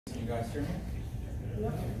Can you guys hear me?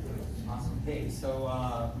 Yep. Awesome. Hey, so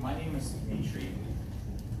my name is Dimitri,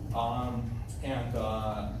 and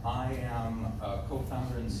I am a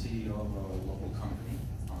co-founder and CEO of a local company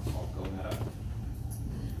called Meetup.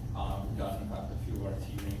 We've got, in fact, a few of our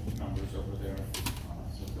team members over there,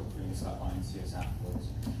 so feel free to stop by and see us afterwards.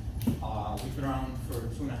 We've been around for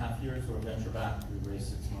 2.5 years. We're venture-backed. We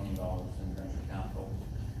raised $6 million in venture capital.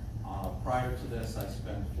 Prior to this, I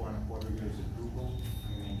spent 4.25 years at Google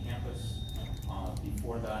on the main campus.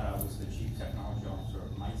 Before that, I was the Chief Technology Officer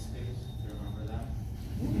of MySpace. Do you remember that?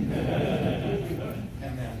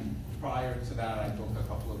 And then prior to that, I built a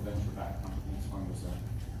couple of venture-backed companies. One was a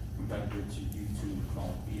competitor to YouTube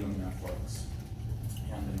called Video Networks,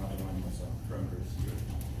 and another one was a perimeter security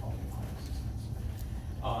company called Fire Systems.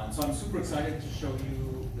 And so I'm super excited to show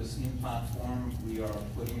you this new platform we are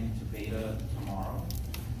putting into beta tomorrow.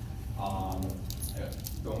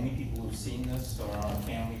 The only people who've seen this are our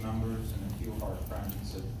family members and a few of our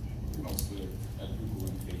friends, mostly at Google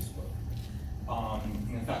and Facebook.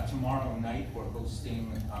 In fact, tomorrow night we're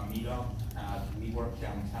hosting a meetup at WeWork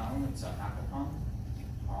downtown. It's a hackathon.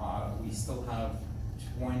 We still have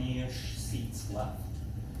 20-ish seats left.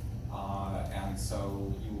 And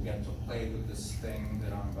so you will get to play with this thing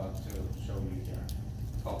that I'm about to show you here.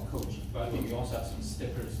 It's called Koji. By the way, we also have some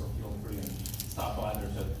stickers, so feel free to stop by.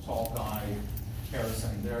 There's a tall guy,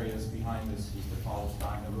 Harrison. There he is behind us. He's the tallest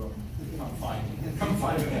guy in the room. Come find him. Come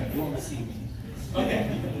find him. You won't see me.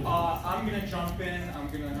 Okay. I'm going to jump in. I'm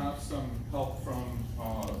going to have some help from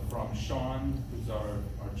Sean, who's our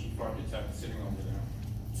chief architect, sitting over there.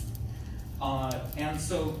 And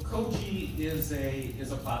so Koji is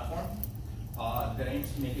a platform that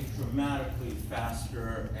aims to make it dramatically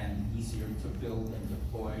faster and easier to build and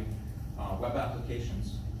deploy web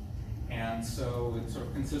applications. And so it sort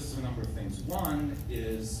of consists of a number of things. One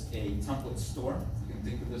is a template store. You can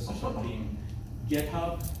think of this as sort of being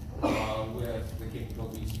GitHub with the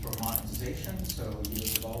capabilities for monetization. So you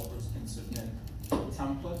as developers can submit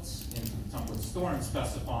templates into the template store and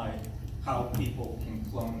specify how people can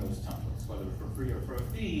clone those templates, whether for free or for a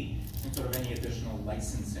fee, and sort of any additional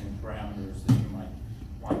licensing parameters that you might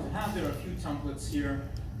want to have. There are a few templates here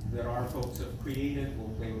that our folks have created.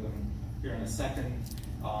 We'll play with them here in a second.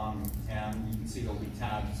 And you can see they'll be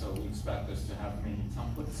tagged, so we expect this to have many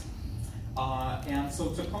templates. And so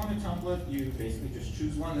to clone a template, you basically just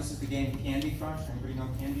choose one. This is the game Candy Crush. Anybody know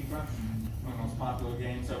Candy Crush? One of the most popular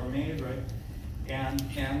games ever made, right?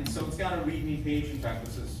 And so it's got a README page. In fact,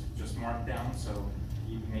 this is just marked down, so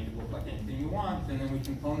you can make it look like anything you want. And then we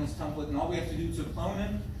can clone this template. And all we have to do to clone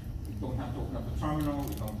it, we don't have to open up a terminal.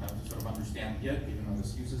 We don't have to sort of understand Git, even though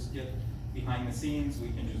this uses Git behind the scenes. We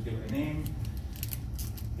can just give it a name.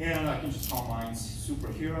 And I can just call mine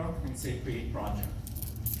superhero and say create project.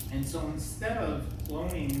 And so instead of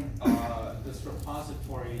cloning this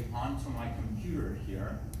repository onto my computer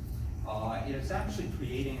here, it is actually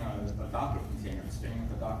creating a Docker container. It's spinning up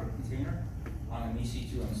a Docker container on an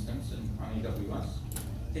EC2 instance on AWS.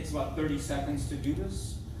 It takes about 30 seconds to do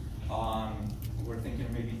this. We're thinking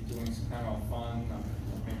maybe doing some kind of fun,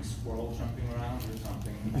 maybe squirrel jumping around or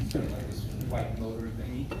something, sort of like this white loader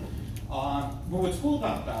thingy. But what's cool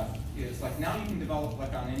about that is, like, now you can develop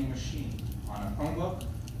like on any machine, on a Chromebook,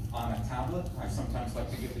 on a tablet. I sometimes like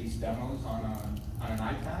to give these demos on an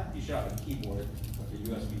iPad. You should have a keyboard, like a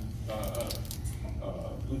USB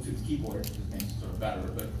Bluetooth keyboard, which makes it sort of better.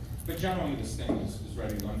 But generally, this thing is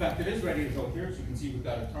ready to go. In fact, it is ready to go here. So you can see we've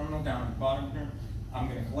got a terminal down at the bottom here. I'm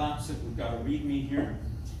going to collapse it. We've got a README here.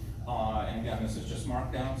 And again, this is just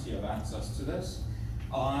marked down, so you have access to this.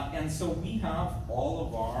 And so we have all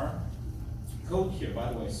of our code here,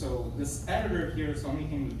 by the way. So this editor here is the only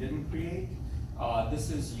thing we didn't create.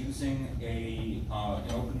 This is using an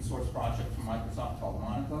open source project from Microsoft called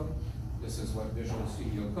Monocode. This is what Visual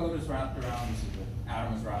Studio Code is wrapped around. This is what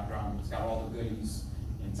Atom is wrapped around. It's got all the goodies,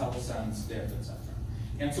 IntelliSense, diff, etc.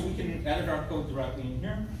 And so we can edit our code directly in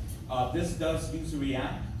here. This does use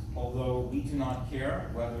React, although we do not care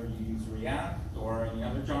whether you use React or any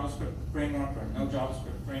other JavaScript framework or no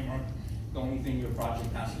JavaScript framework. The only thing your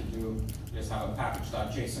project has to do is have a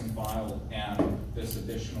package.json file and this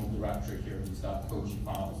additional directory here, these .koji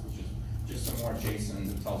files, which is just some more JSON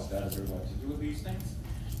that tells the editor what to do with these things.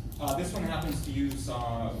 This one happens to use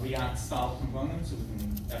React style components, so we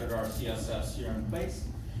can edit our CSS here in place.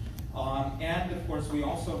 And of course, we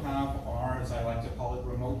also have our, as I like to call it,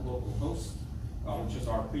 remote local host, which is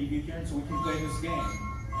our preview here, and so we can play this game.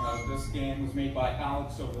 This game was made by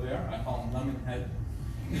Alex over there. I call him Lemonhead.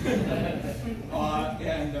 And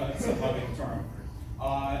it's a loving term.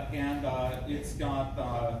 And it's got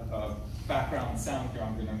background sound here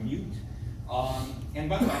I'm going to mute. And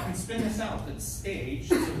by the way, I can spin this out. It's staged,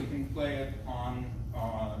 so we can play it on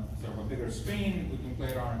sort of a bigger screen. We can play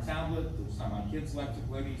it on a tablet, which some of my kids like to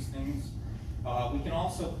play these things. We can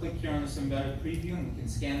also click here on this embedded preview, and we can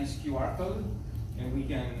scan this QR code, and we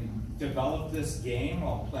can develop this game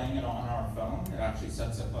while playing it on our phone. It actually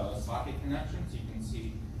sets up a socket connection, so you can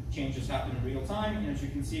see changes happen in real time. And as you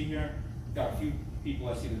can see here, got a few people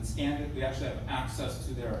I see that scanned it. We actually have access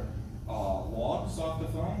to their logs off the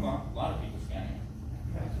phone. Well, a lot of people scanning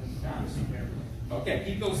it. Okay,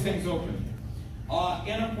 keep those things open.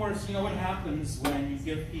 And of course, you know what happens when you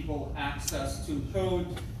give people access to code.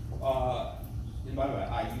 And by the way,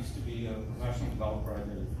 I used to be a professional developer. I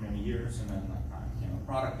did it for many years, and then I kind of became a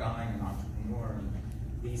product guy and an entrepreneur. And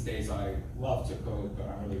these days, I love to code, but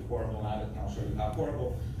I'm really horrible at it, and I'll show you how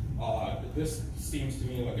horrible. This seems to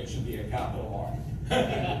me like it should be a capital R.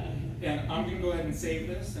 And I'm going to go ahead and save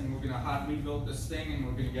this, and we're going to hot rebuild this thing, and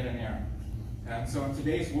we're going to get an error. And so in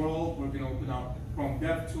today's world, we're going to open up Chrome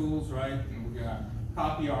DevTools, right? And we're going to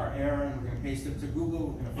copy our error, and we're going to paste it to Google.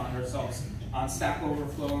 We're going to find ourselves on Stack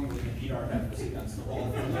Overflow, and we're going to beat our heads against the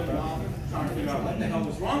wall for a little while, trying to figure out what the hell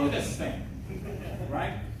was wrong with this thing,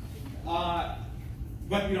 right?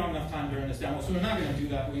 But we don't have enough time during this demo, so we're not going to do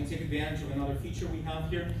that. We're going to take advantage of another feature we have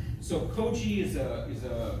here. So Koji is a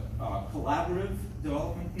collaborative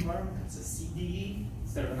development environment. It's a CDE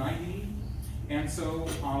instead of an IDE. And so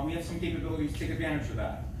we have some capabilities to take advantage of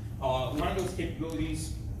that. One of those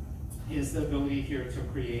capabilities is the ability here to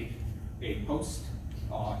create a post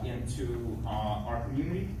into our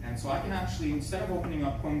community. And so I can actually, instead of opening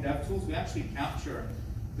up Chrome DevTools, we actually capture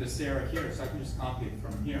this error here. So I can just copy it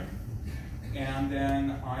from here. And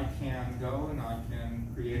then I can go and I can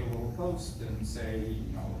create a little post and say,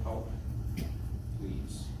 you know, help,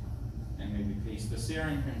 please. And maybe paste this here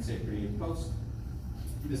in here and say create post.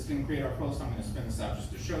 This can create our post. I'm going to spin this out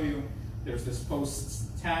just to show you. There's this posts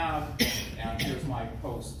tab, and here's my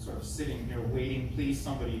post sort of sitting here waiting. Please,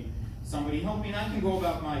 somebody help me. And I can go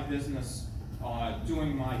about my business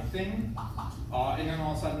doing my thing. And then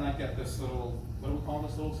all of a sudden I get this little, what do we call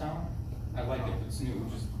this little sound? I like it, it's new,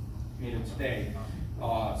 just made it today.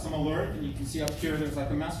 Some alert, and you can see up here there's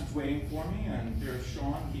like a message waiting for me, and here's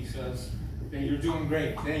Sean. He says, hey, you're doing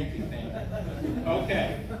great, thank you.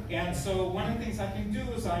 Okay, and so one of the things I can do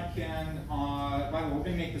is I can, by the way, we're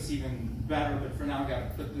going to make this even better, but for now I've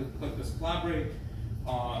got to click this collaborate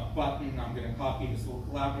button. I'm going to copy this little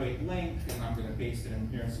collaborate link, and I'm going to paste it in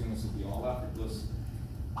here. Soon this will be all effortless.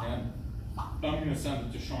 And I'm going to send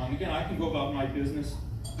it to Sean. Again, I can go about my business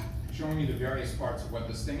showing you the various parts of what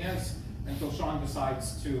this thing is until Sean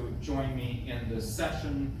decides to join me in this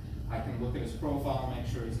session. I can look at his profile, make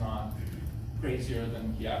sure he's not crazier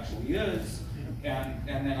than he actually is, and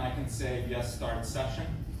then I can say, yes, start session.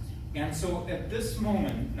 And so at this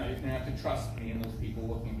moment, now you're going to have to trust me, and those people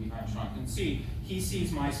looking behind Sean can see, he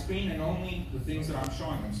sees my screen and only the things that I'm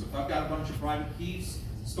showing him. So if I've got a bunch of private keys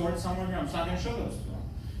stored somewhere here, I'm just not going to show those to him.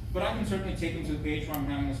 But I can certainly take him to the page where I'm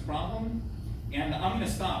having this problem, and I'm going to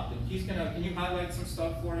stop. And he's going to, can you highlight some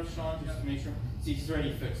stuff for us, Sean, just to make sure? See, he's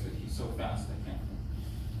already fixed it. He's so fast, I can't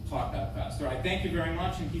talk that fast. All right, thank you very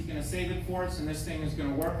much, and he's going to save it for us, and this thing is going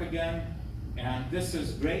to work again. And this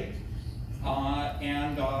is great. So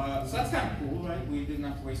that's kind of cool, right? We didn't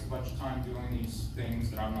have to waste a bunch of time doing these things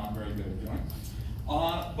that I'm not very good at doing.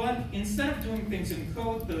 But instead of doing things in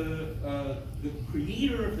code, the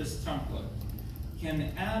creator of this template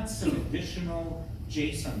can add some additional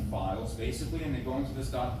JSON files, basically, and they go into this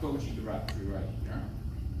 .koji directory right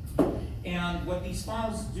here. And what these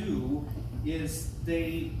files do is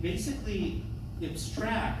they basically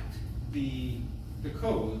abstract the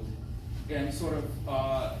code and sort of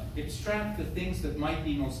extract the things that might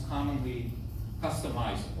be most commonly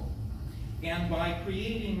customizable. And by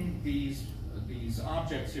creating these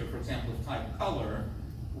objects here, for example, of type color,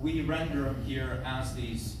 we render them here as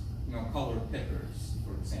these color pickers,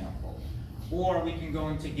 for example. Or we can go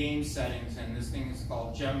into game settings, and this thing is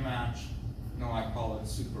called gem match. I call it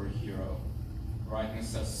superhero, right? And it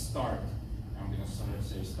says start. I'm going to sort of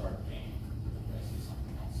say start game. I see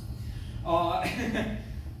something else.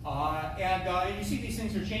 And you see these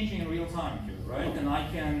things are changing in real time too, right? And I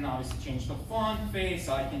can obviously change the font face.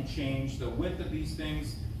 I can change the width of these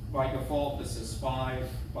things. By default, this is 5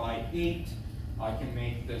 by 8. I can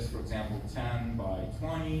make this, for example, 10 by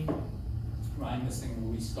 20. Right, and this thing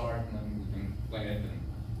will restart, and then we can play it, and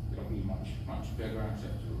it'll be much, much bigger. I actually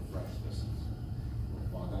have to refresh this. It's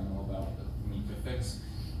a bug I know about that we need to fix.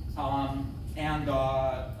 So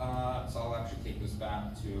I'll actually take this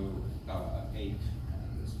back to 8, and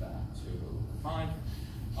this back to 5.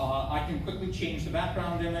 I can quickly change the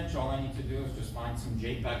background image. All I need to do is just find some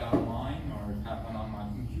JPEG online or have one on my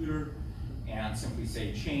computer and simply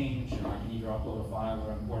say change, and I can either upload a file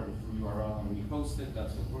or import it from URL and rehost it.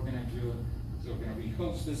 That's what we're going to do. So we're going to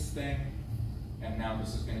rehost this thing, and now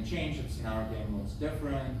this is going to change it, so now our game looks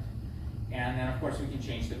different. And then, of course, we can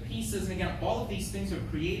change the pieces. And again, all of these things are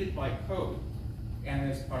created by code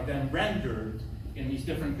and are then rendered in these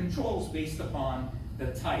different controls based upon the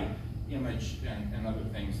type, image, and other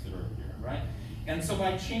things that are here, right? And so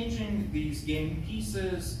by changing these game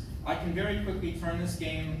pieces, I can very quickly turn this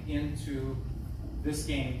game into this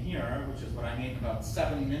game here, which is what I made in about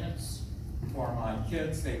 7 minutes for my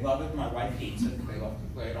kids. They love it. My wife hates it. They love to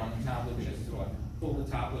play it on the tablet just to pull the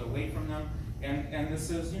tablet away from them. And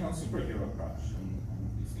this is, Superhero Crush. And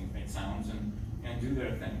these things make sounds and do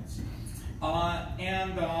their things.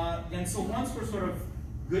 And so once we're sort of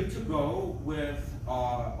good to go with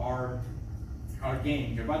our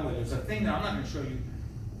game here, by the way, there's a thing that I'm not going to show you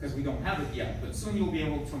because we don't have it yet, but soon you'll be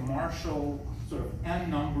able to marshal sort of n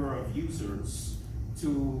number of users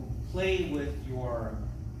to play with your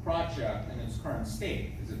project in its current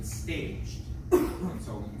state, because it's staged. And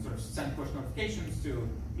so we can sort of send push notifications to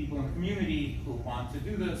people in the community who want to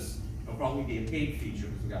do this. It'll probably be a paid feature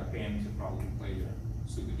because we've got to pay them to probably play your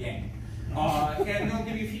stupid game. And they'll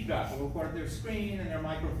give you feedback. They'll record their screen and their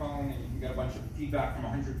microphone, and you can get a bunch of feedback from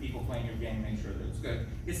 100 people playing your game, make sure that it's good.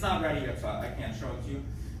 It's not ready yet, so I can't show it to you.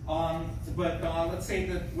 But let's say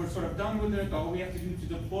that we're sort of done with it. All we have to do to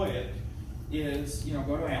deploy it is,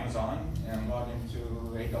 go to Amazon and log into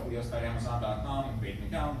aws.amazon.com and create an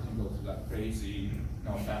account and go through that crazy,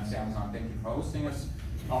 no offense, Amazon, thank you for hosting us.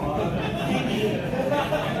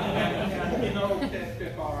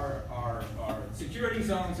 Pick our security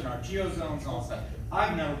zones and our geo zones and all that.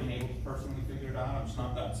 I've never been able to personally figure it out. I'm just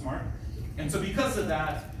not that smart. And so because of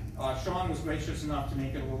that, Sean was gracious enough to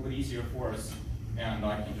make it a little bit easier for us. And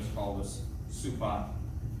I can just call this Supa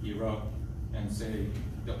Hero and say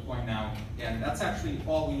deploy now. And that's actually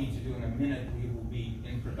all we need to do. In a minute, we will be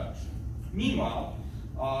in production. Meanwhile,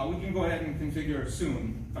 we can go ahead and configure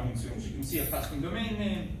coming soon. As you can see, a custom domain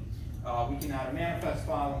name. We can add a manifest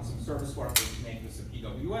file and some service workers to make this a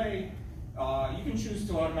PWA. You can choose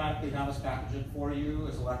to automatically have us package it for you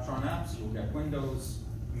as Electron apps. You'll get Windows,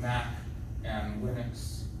 Mac, and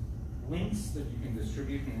Linux links that you can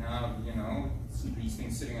distribute and have, these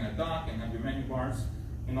things sitting in a dock and have your menu bars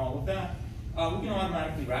and all of that. We can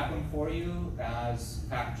automatically wrap them for you as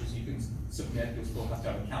packages you can submit. You'll still have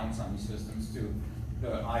to have accounts on these systems to the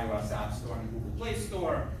iOS App Store and Google Play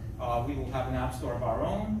Store. We will have an app store of our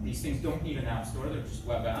own. These things don't need an app store, they're just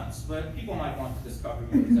web apps, but people might want to discover you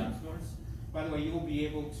in these app stores. By the way, you will be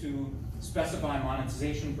able to specify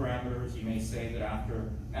monetization parameters. You may say that after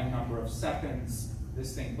n number of seconds,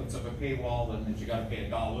 this thing puts up a paywall and that you got to pay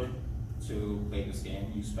 $1 to play this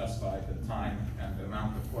game. You specify the time and the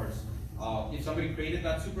amount, of course. If somebody created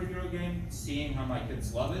that superhero game, seeing how my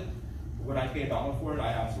kids love it, would I pay $1 for it? I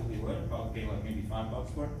absolutely would. I'd probably pay like maybe $5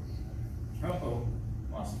 for it. Uh-oh,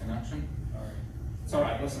 lost connection. All right. It's all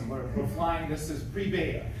right, listen, we're flying. This is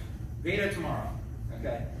pre-beta. Beta tomorrow,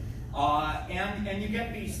 okay? And you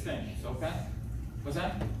get these things, okay? What's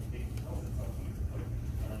that?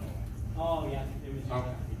 Oh, yeah.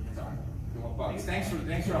 Sorry. Thanks for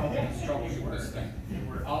helping us troubleshoot this thing.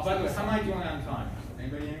 By the way, how am I doing on time?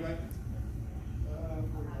 Anybody?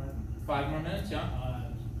 5 more minutes, yeah?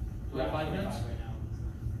 Do we have 5 minutes? Right now.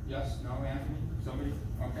 Yes, no, Anthony? Somebody?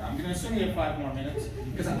 Okay, I'm going to assume we have 5 more minutes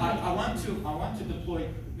because I want to deploy,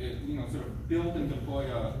 sort of build and deploy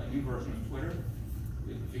a new version of Twitter.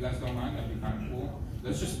 If you guys don't mind, that'd be kind of cool.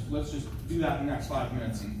 Let's just do that in the next 5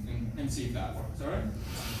 minutes and see if that works. All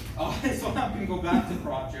right. So I'm going to go back to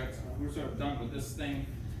projects. We're sort of done with this thing,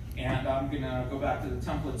 and I'm going to go back to the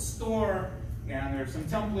template store. And there's some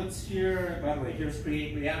templates here. By the way, here's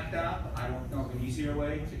Create React App. I don't know of an easier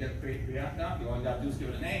way to get Create React App. You all you got to do is give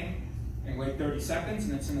it a name and wait 30 seconds,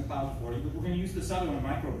 and it's in the cloud for you. But we're going to use this other one,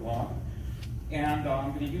 Microblog. And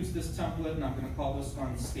I'm going to use this template, and I'm going to call this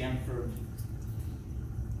one Stanford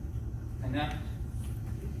Connect.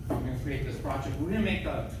 I'm going to create this project. We're going to make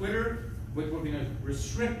a Twitter, but we're going to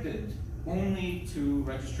restrict it only to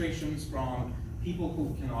registrations from people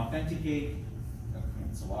who can authenticate,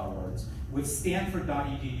 it's a lot of words, with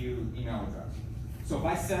stanford.edu email address. So if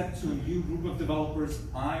I said to you, group of developers,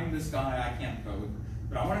 I'm this guy, I can't code,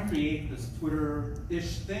 but I want to create this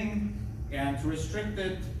Twitter-ish thing, and to restrict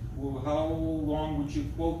it, well, how long would you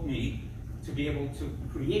quote me to be able to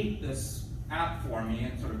create this app for me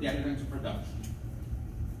and sort of get it into production?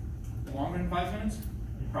 Longer than 5 minutes?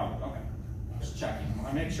 Probably, okay. Just checking.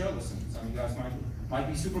 I make sure, listen, some of you guys might might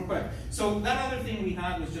be super quick. So that other thing we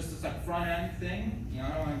had was just this like front end thing. You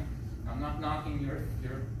know, I'm not knocking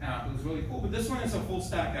your app. It was really cool, but this one is a full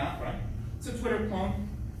stack app, right? It's a Twitter clone.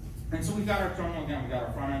 And so we've got our terminal again. We've got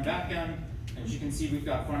our front end, back end. And as you can see, we've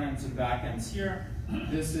got front ends and back ends here.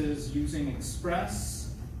 This is using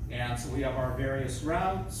Express. And so we have our various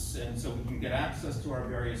routes. And so we can get access to our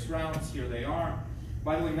various routes. Here they are.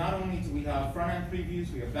 By the way, not only do we have front end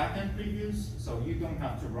previews, we have back end previews. So you don't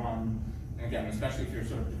have to run, and again, especially if you're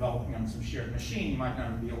sort of developing on some shared machine, you might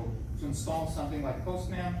not be able to install something like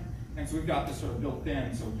Postman. And so we've got this sort of built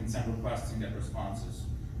in so we can send requests and get responses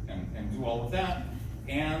and do all of that.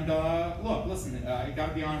 And look, listen, I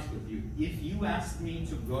gotta be honest with you. If you asked me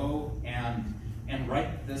to go and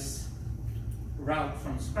write this route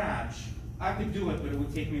from scratch, I could do it, but it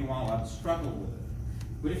would take me a while. I'd struggle with it.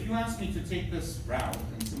 But if you asked me to take this route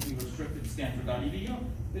and simply restrict it to stanford.edu,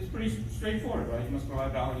 it's pretty straightforward, right? You must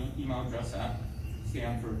provide valid email address at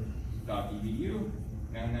stanford.edu,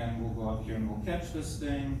 and then we'll go up here and we'll catch this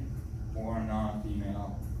thing or not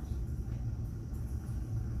email.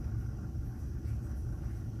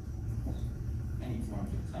 I need to learn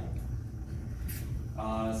to type.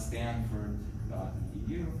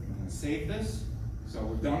 Stanford.edu. I'm going to save this. So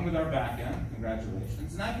we're done with our back end.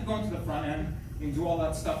 Congratulations. Now I can go into the front end and do all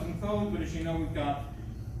that stuff in code, but as you know, we've got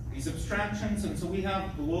these abstractions, and so we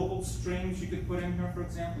have global strings you could put in here, for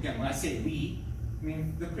example. Again, when I say we, I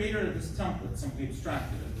mean the creator of this template simply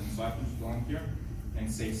abstracted it, and so I can just go in here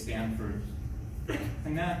and say Stanford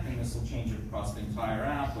Connect, and this will change it across the entire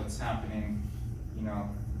app. What's happening, you know,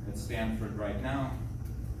 at Stanford right now.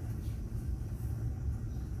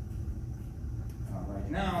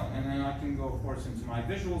 And then I can go, of course, into my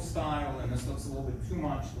visual style, and this looks a little bit too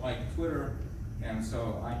much like Twitter, and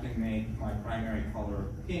so I can make my primary color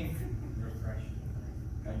pink. Refresh.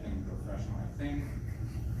 I can refresh my thing.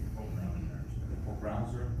 The full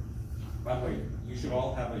browser. By the way, you should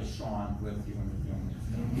all have a Sean with you when you're doing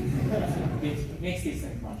these things. It makes these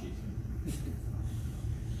things much easier.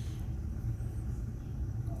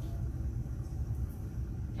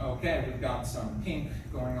 Okay, we've got some pink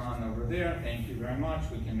going on over there. Thank you very much.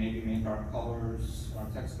 We can maybe make our colors, our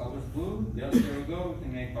text colors blue. Yes, there we go. We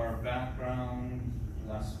can make our background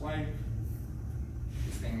less white.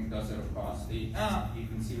 This thing does it across the app. You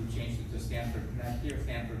can see we changed it to Stanford Connect here,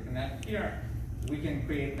 Stanford Connect here. We can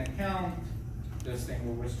create an account. This thing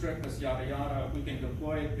will restrict us, yada yada. We can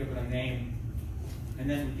deploy it, give it a name, and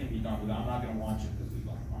then we can be done with it. I'm not going to launch it because we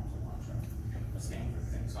don't want to launch a Stanford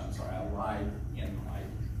thing. So I'm sorry, I lied in my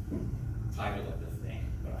title of the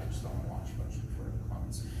thing, but I just don't want to launch a bunch of Twitter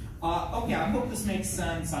comments. Okay, I hope this makes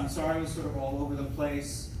sense. I'm sorry I was sort of all over the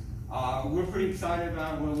place. We're pretty excited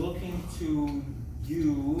about it. We're looking to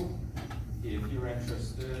you, if you're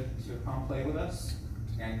interested, to come play with us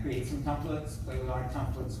and create some templates, play with our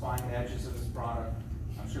templates, find the edges of this product.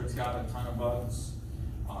 I'm sure it's got a ton of bugs.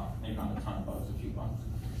 Maybe not a ton of bugs, a few bugs.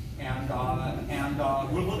 And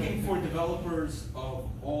we're looking for developers of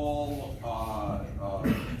all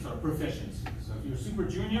sort of proficiency. So if you're super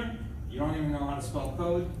junior, you don't even know how to spell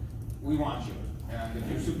code, we want you. And if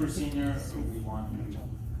you're super senior, we want you,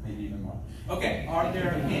 maybe even more. Okay, are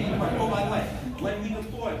there any questions? Oh, by the way,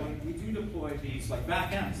 when we do deploy these like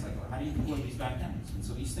backends, like how do you deploy these backends? And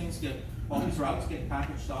so these things get, all these routes get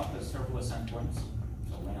packaged up as serverless endpoints,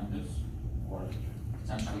 so lambdas, or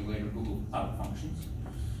potentially later Google Cloud Functions.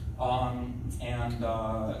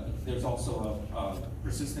 There's also a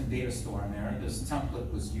persistent data store in there. This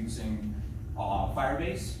template was using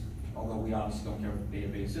Firebase, although we obviously don't care what the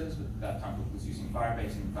database is, but that template was using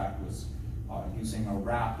Firebase, and in fact was using a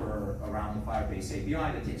wrapper around the Firebase API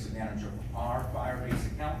that takes advantage of our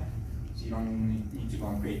Firebase account. So you don't even need to go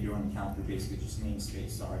and create your own account, but basically just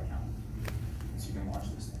namespace our account. So you can watch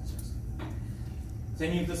this thing. Does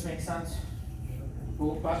any of this make sense?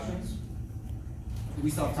 Cool, questions? Do we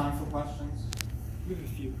still have time for questions? We have a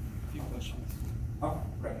few questions. Oh,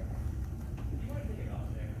 great. If you want to take it off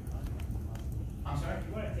there. I'm sorry?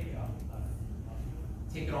 You want to take it off?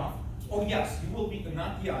 Take it off? Oh yes, you will be,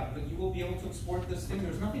 not yet, but you will be able to export this thing.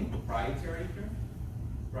 There's nothing proprietary here,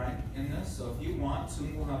 right, in this. So if you want,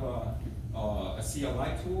 soon we'll have a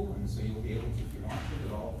CLI tool, and so you'll be able to, if you want to,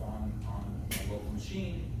 develop on a local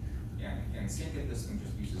machine and sync it. This thing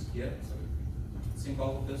just uses Git, so you can sync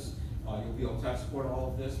all of this. You'll be able to export all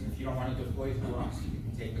of this, and if you don't want to deploy to us, you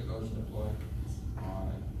can take the code and deploy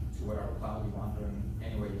to whatever cloud you want, or in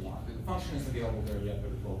any way you want. The function isn't available there yet,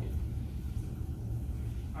 but it will be.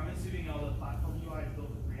 I'm assuming all the platform UI is built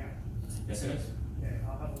with React. Yes, it is. Okay,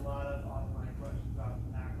 I'll have a lot of offline questions about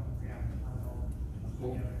Mac on React and how it all comes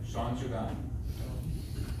Cool. together. Sean's your guy.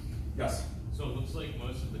 Yes. So So it looks like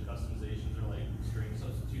most of the customizations are like string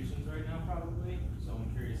substitutions right now, probably. So I'm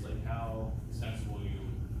curious, like how sensible you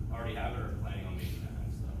already have it or planning on making that kind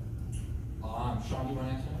of stuff. Sean, do you want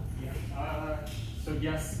to answer that? Yeah. So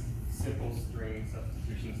yes, simple string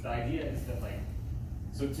substitutions. The idea is that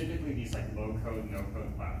so typically these low code, no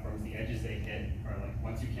code platforms, the edges they hit are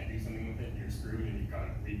once you can't do something with it, you're screwed and you've got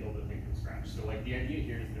to rebuild the thing from scratch. So the idea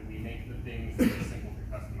here is that we make the things that are simple to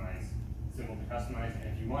customize,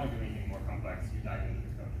 and if you want to do anything more complex, you dive into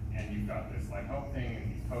the code. And you've got this help thing and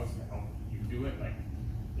these posts to help you do it.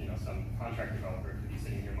 Some contract developer could be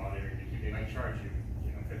sitting here monitoring it. They might charge you,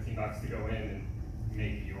 $15 to go in and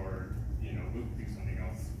make your, loop do something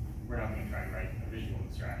else. We're not going to try and write a visual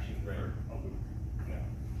abstraction for a loop. No.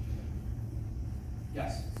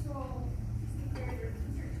 Yes. So, who's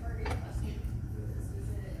your target customer for this?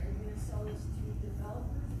 Are you going to sell this to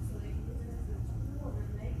developers so they can use it as a tool and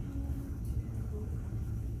then they can do,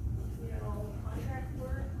 contract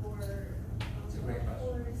work, or It's a great question.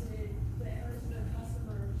 or is it a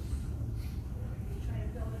customer trying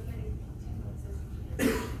to build as many templates as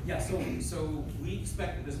you can? Yeah, so we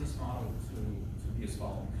expect the business model to be as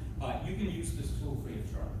follows. You can use this tool free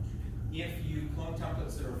of charge. If you clone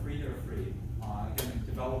templates that are free, they're free. Again,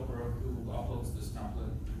 the developer who uploads this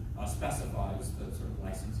template specifies the sort of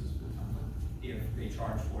licenses for the template. If they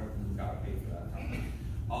charge for it, then you've got to pay for that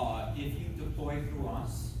template. If you deploy through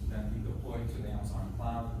us, then we deploy to the Amazon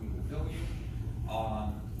cloud, we will bill you.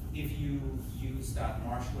 If you use that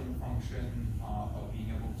marshalling function of being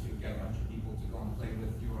able to get a bunch of people to go and play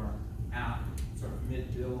with your app, sort of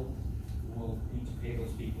mid-build, we'll need to pay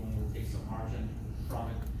those people and we'll take some margin from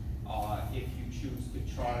it. If you choose to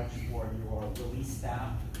charge for your release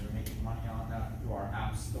app, you're making money on that through our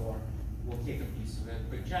app store, we'll take a piece of it.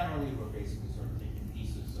 But generally, we're basically sort of taking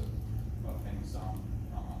pieces of things.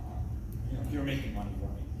 If you're making money, we're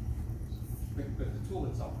making money. But the tool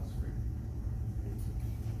itself is free.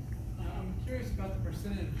 I'm curious about the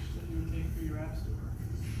percentage that you would take for your app store.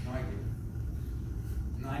 No idea.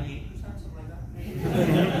 98%, something like that?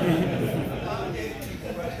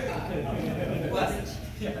 Less.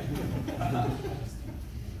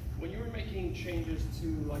 When you were making changes to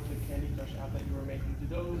the Candy Crush app that you were making, did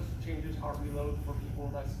those changes hard reload for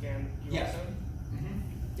people that scan QR Yes.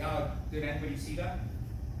 code? Did anybody see that?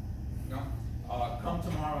 No? Come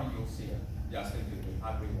tomorrow and you'll see it. Yes, they do. They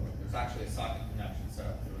hot reload. There's actually a socket connection set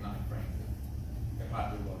up through a 9-frame. It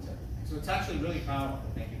hot reloads everything. So it's actually really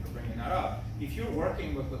powerful. Thank you for bringing that up. If you're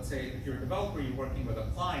working with, let's say, if you're a developer, you're working with a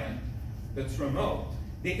client that's remote,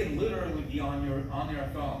 they can literally be on their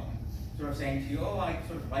phone, sort of saying to you, oh, I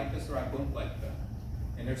sort of like this or I don't like that.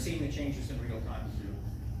 And they're seeing the changes in real time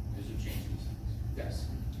as you change these things. Yes?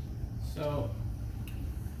 So,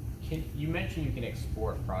 you mentioned you can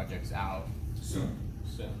export projects out Soon.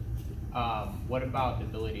 What about the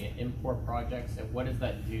ability to import projects, and what does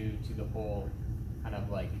that do to the whole kind of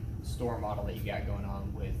store model that you got going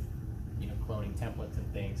on with cloning templates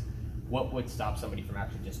and things? What would stop somebody from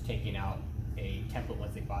actually just taking out a template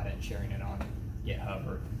once they bought it and sharing it on GitHub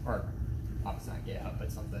or obviously not GitHub,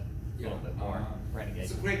 but something a little bit more renegade?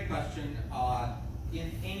 It's a great question.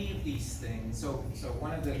 In any of these things, so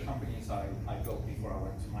one of the companies I built before I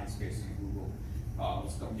went to MySpace and Google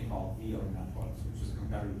was a company called VO Networks, which is a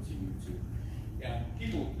competitor to YouTube. And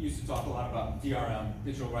people used to talk a lot about DRM,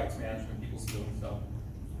 digital rights management, people stealing stuff.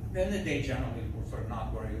 At the end of the day, generally, we're sort of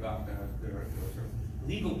not worried about there are sort of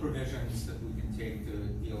legal provisions that we can take to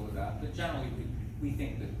deal with that. But generally, we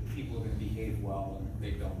think that people are going to behave well, and if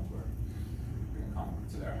they don't, we're going to come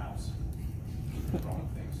to their house. Wrong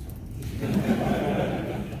things.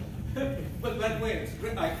 But by the way, it's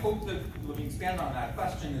great. I hope that when we expand on that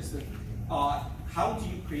question is that how do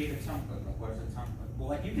you create a template? What is a template?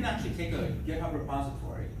 Well, you can actually take a GitHub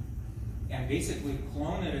repository and basically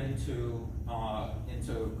clone it into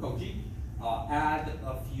Koji, add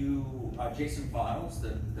a few JSON files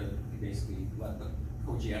that basically let the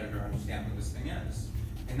Koji editor understand what this thing is,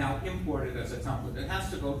 and now import it as a template. It has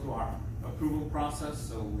to go through our approval process,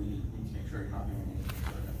 so we need to make sure you're not doing anything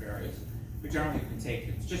sort of nefarious. But generally, you can take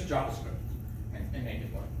it, it's just JavaScript and make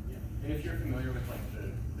it work. Yeah. And if you're familiar with the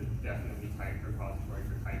definitely typed repository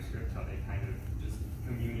for TypeScript, how they kind of just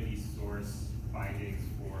community source bindings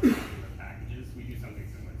for particular packages, we do something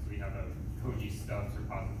similar. So we have a Koji stubs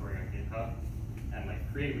repository on GitHub, and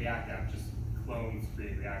Create React app just clones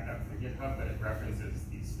Create React app from GitHub, but it references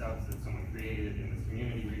these stubs that someone created in this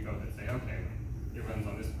community repo that say, okay, it runs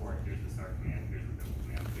on this port, here's the start command, here's the build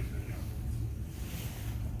command, here's the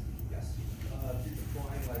Yes. If you're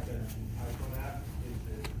deploying an iPhone app, is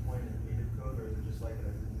it deploying in native code, or is it just a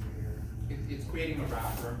linear? It's creating a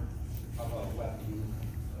wrapper of a web view.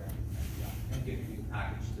 and give you a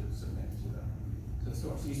package to submit to the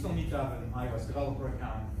store. So you still need to have an iOS developer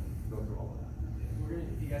account, go through all of that. We're gonna,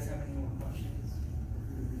 if you guys have any more questions,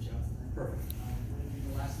 we're gonna reach out to them. Perfect. We're gonna be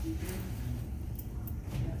the last speaker.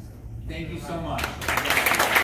 Yeah, so. Thank you so much.